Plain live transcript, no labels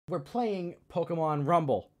We're playing Pokemon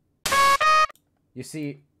Rumble. You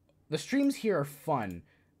see, the streams here are fun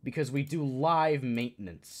because we do live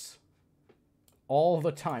maintenance. All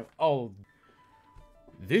the time. Oh.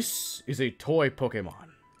 This is a toy Pokemon.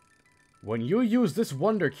 When you use this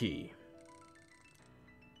Wonder Key...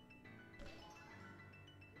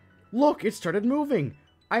 Look, it started moving!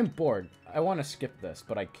 I'm bored. I want to skip this,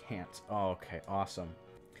 but I can't. Oh, okay, awesome.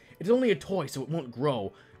 It's only a toy, so it won't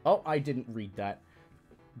grow. Oh, I didn't read that.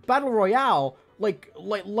 Battle Royale? Like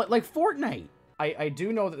Fortnite! I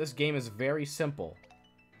do know that this game is very simple.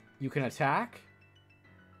 You can attack.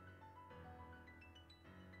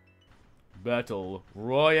 Battle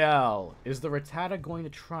Royale. Is the Rattata going to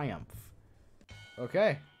triumph?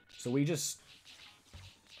 Okay. So we just...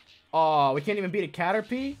 Oh, we can't even beat a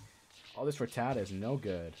Caterpie? Oh, this Rattata is no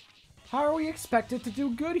good. How are we expected to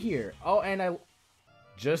do good here? Oh, and I...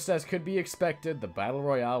 Just as could be expected, the Battle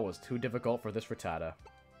Royale was too difficult for this Rattata.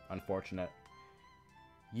 Unfortunate.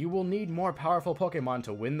 You will need more powerful Pokemon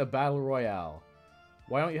to win the Battle Royale.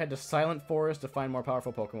 Why don't you head to Silent Forest to find more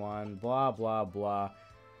powerful Pokemon? Blah, blah, blah.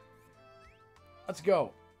 Let's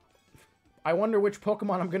go. I wonder which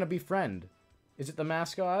Pokemon I'm gonna befriend. Is it the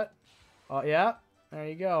mascot? Oh, yeah. There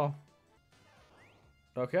you go.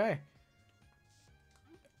 Okay.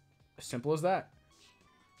 Simple as that.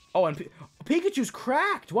 Oh, and Pikachu's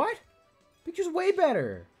cracked! What? Pikachu's way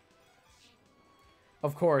better!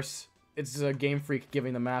 Of course, it's a Game Freak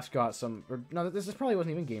giving the mascot some... Or, no, this probably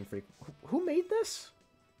wasn't even Game Freak. Who made this?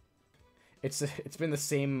 It's been the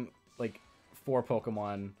same, like, 4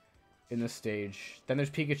 Pokemon in this stage. Then there's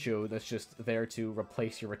Pikachu that's just there to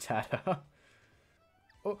replace your Rattata.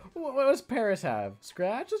 Oh, what does Paris have?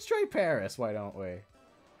 Scratch? Let's try Paris, why don't we?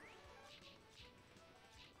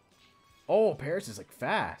 Oh, Paris is, like,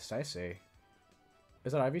 fast, I see.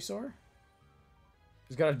 Is that Ivysaur?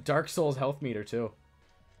 He's got a Dark Souls health meter, too.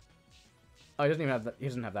 Oh, he doesn't even have that. He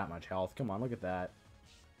doesn't have that much health. Come on, look at that.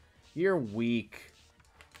 You're weak.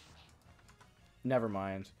 Never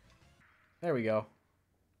mind. There we go.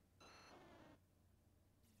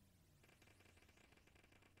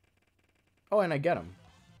 Oh, and I get him.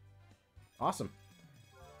 Awesome.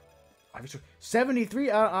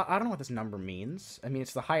 73? I don't know what this number means. I mean,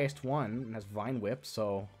 it's the highest one and has Vine Whip,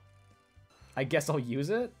 so... I guess I'll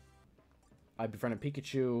use it. I befriended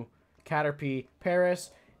Pikachu, Caterpie,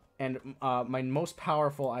 Paris, and my most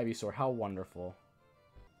powerful Ivysaur. How wonderful.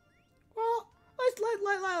 Well,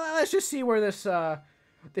 let's just see where this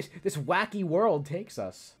this wacky world takes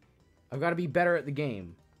us. I've got to be better at the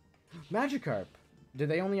game. Magikarp. Did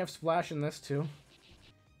they only have Splash in this too?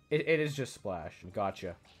 It is just Splash.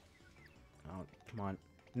 Gotcha. Oh, come on.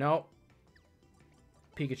 No.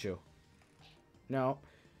 Pikachu. No.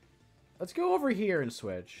 Let's go over here and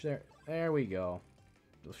switch. There we go.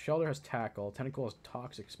 The Shelter has Tackle. Tentacle has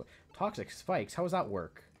Toxic Spikes. Toxic Spikes? How does that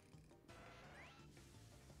work?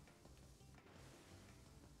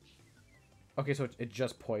 Okay, so it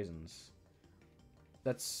just poisons.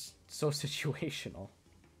 That's so situational.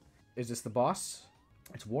 Is this the boss?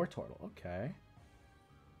 It's Wartortle. Okay.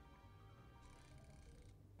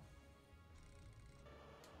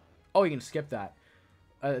 Oh, you can skip that.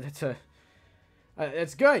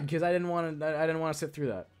 It's good because I didn't want to sit through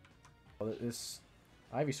that. Oh, this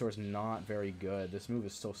Ivysaur is not very good. This move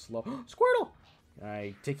is so slow. Squirtle!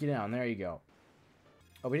 I take you down. There you go.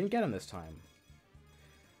 Oh, we didn't get him this time.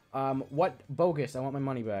 What? Bogus. I want my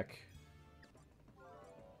money back.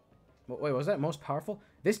 Wait, was that most powerful?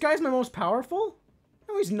 This guy's my most powerful?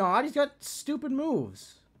 No, he's not. He's got stupid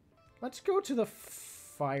moves. Let's go to the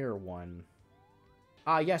fire one.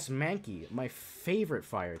 Yes, Mankey. My favorite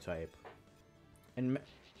fire type. And,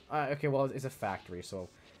 okay, well, it's a factory, so...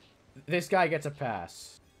 This guy gets a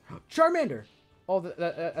pass. Charmander! Oh,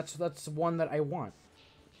 that's one that I want.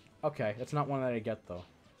 Okay, that's not one that I get, though.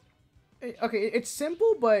 Okay, it's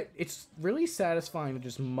simple, but it's really satisfying to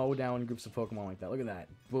just mow down groups of Pokemon like that. Look at that.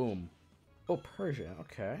 Boom. Oh, Persian.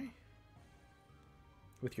 Okay.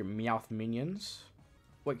 With your Meowth minions.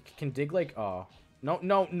 What, can dig like... Oh.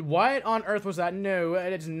 No, what on earth was that? No,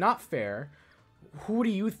 it's not fair. Who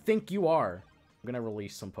do you think you are? I'm gonna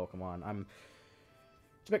release some Pokemon.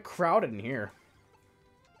 It's a bit crowded in here.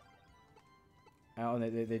 Oh,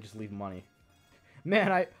 and they just leave money.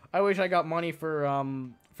 Man, I wish I got money for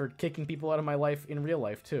kicking people out of my life in real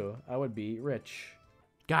life, too. I would be rich.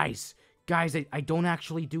 Guys, I don't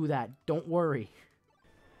actually do that. Don't worry.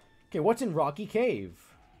 Okay, what's in Rocky Cave?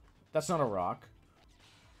 That's not a rock.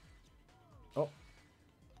 Oh.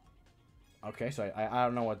 Okay, so I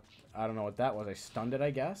don't know what that was. I stunned it, I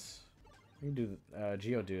guess. I can do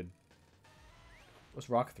Geodude. What's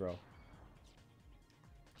Rock Throw?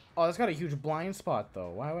 Oh, that's got a huge blind spot,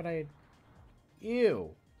 though. Why would I... Ew.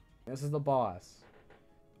 This is the boss.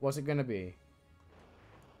 What's it gonna be?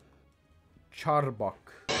 Charbok.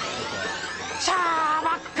 Okay.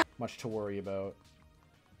 Charbok! Much to worry about.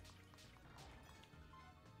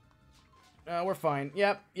 We're fine.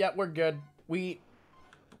 Yep, we're good. We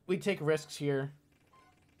take risks here.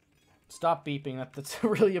 Stop beeping. That's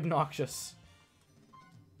really obnoxious.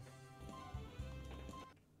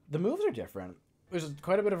 The moves are different. There's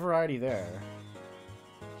quite a bit of variety there.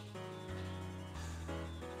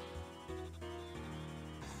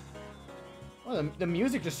 Well, the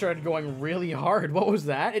music just started going really hard. What was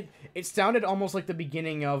that? It sounded almost like the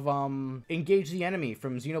beginning of Engage the Enemy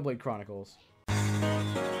from Xenoblade Chronicles.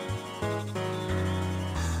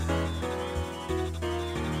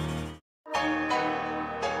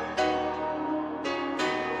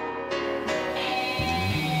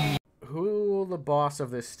 Who will the boss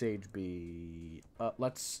of this stage be?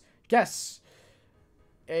 Let's guess.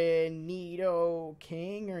 Nido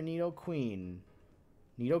King or Nido Queen?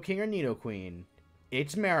 Nido King or Nido Queen?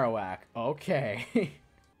 It's Marowak. Okay.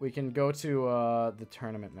 We can go to the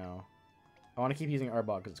tournament now. I want to keep using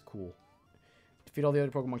Arbok because it's cool. Defeat all the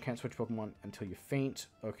other Pokemon, can't switch Pokemon until you faint.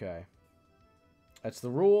 Okay. That's the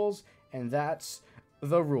rules, and that's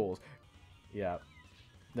the rules. Yeah.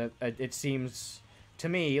 It seems to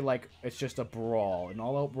me like it's just a brawl, an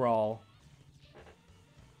all-out brawl.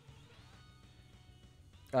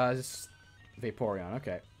 This is Vaporeon,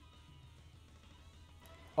 okay.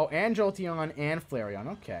 Oh, and Jolteon and Flareon,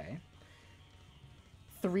 okay.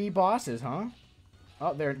 3 bosses, huh?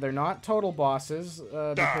 Oh, they're not total bosses,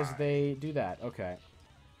 because they do that, okay.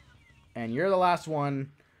 And you're the last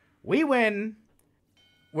one. We win!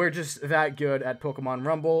 We're just that good at Pokemon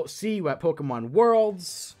Rumble. See you at Pokemon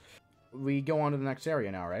Worlds. We go on to the next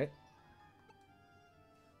area now, right?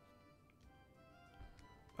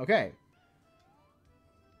 Okay.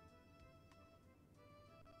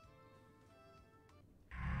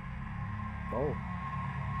 Oh.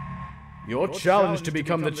 Your challenge to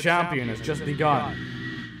become the champion has just begun.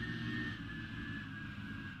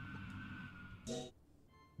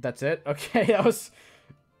 That's it? Okay, that was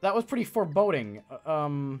pretty foreboding.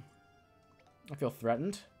 I feel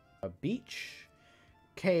threatened. A beach.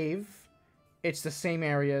 Cave. It's the same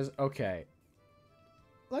areas. Okay.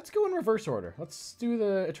 Let's go in reverse order. Let's do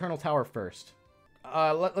the Eternal Tower first.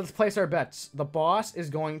 Let's place our bets. The boss is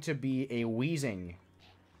going to be a Weezing.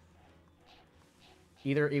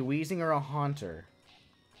 Either a Weezing or a Haunter.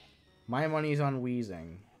 My money's on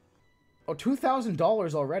Weezing. Oh,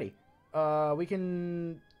 $2,000 already. We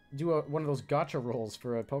can do one of those gacha rolls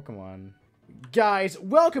for a Pokemon. Guys,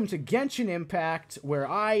 welcome to Genshin Impact, where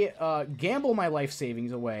I gamble my life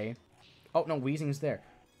savings away. Oh, no, Weezing's there.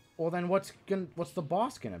 Well, then what's the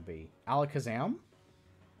boss gonna be? Alakazam?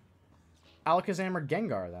 Alakazam or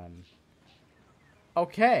Gengar, then?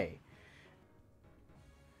 Okay.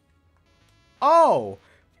 Oh!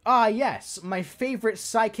 Yes. My favorite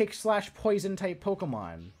Psychic / Poison type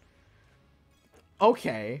Pokemon.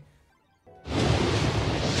 Okay.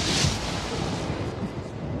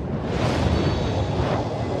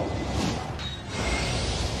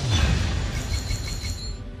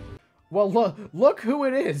 Well, look who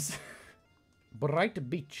it is. Bright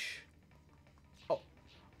Beach. Oh.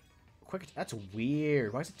 Quick. That's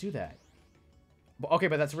weird. Why does it do that? Okay,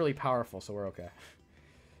 but that's really powerful, so we're okay.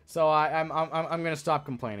 So I'm gonna stop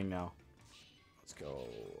complaining now. Let's go.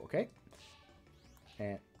 Okay.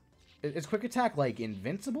 And is Quick Attack like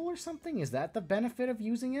invincible or something? Is that the benefit of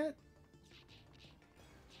using it?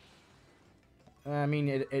 I mean,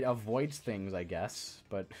 it avoids things, I guess,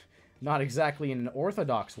 but not exactly in an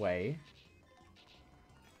orthodox way.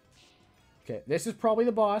 Okay, this is probably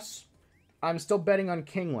the boss. I'm still betting on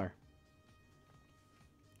Kingler.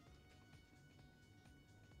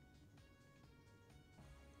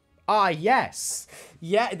 Ah, yes.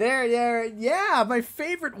 Yeah, there. Yeah, my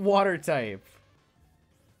favorite water type.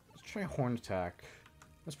 Let's try Horn Attack.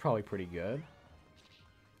 That's probably pretty good.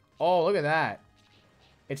 Oh, look at that.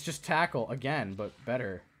 It's just Tackle again, but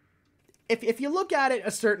better. If you look at it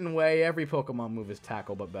a certain way, every Pokemon move is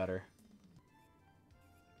Tackle, but better.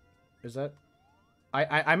 Is that?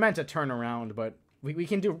 I meant to turn around, but we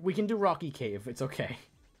can do Rocky Cave. It's okay.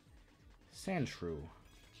 Sandshrew.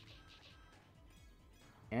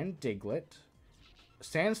 And Diglett.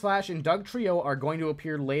 Sandslash and Dugtrio are going to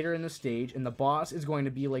appear later in the stage, and the boss is going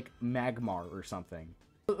to be like Magmar or something.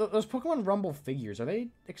 Those Pokemon Rumble figures, are they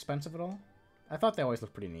expensive at all? I thought they always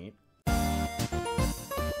looked pretty neat.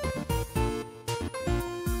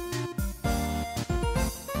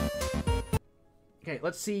 Okay,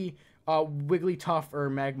 let's see Wigglytuff or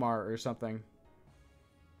Magmar or something.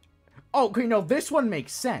 Oh, okay, no, this one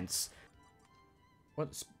makes sense.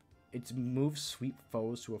 What's... Its moves sweep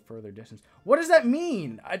foes to a further distance. What does that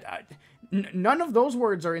mean? None of those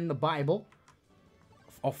words are in the Bible.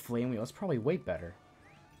 Oh, Flame Wheel. That's probably way better.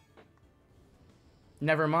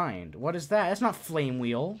 Never mind. What is that? That's not Flame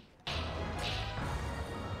Wheel.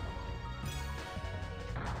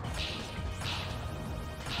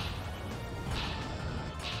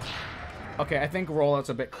 Okay, I think rollout's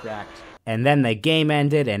a bit cracked. And then the game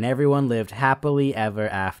ended and everyone lived happily ever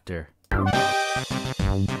after.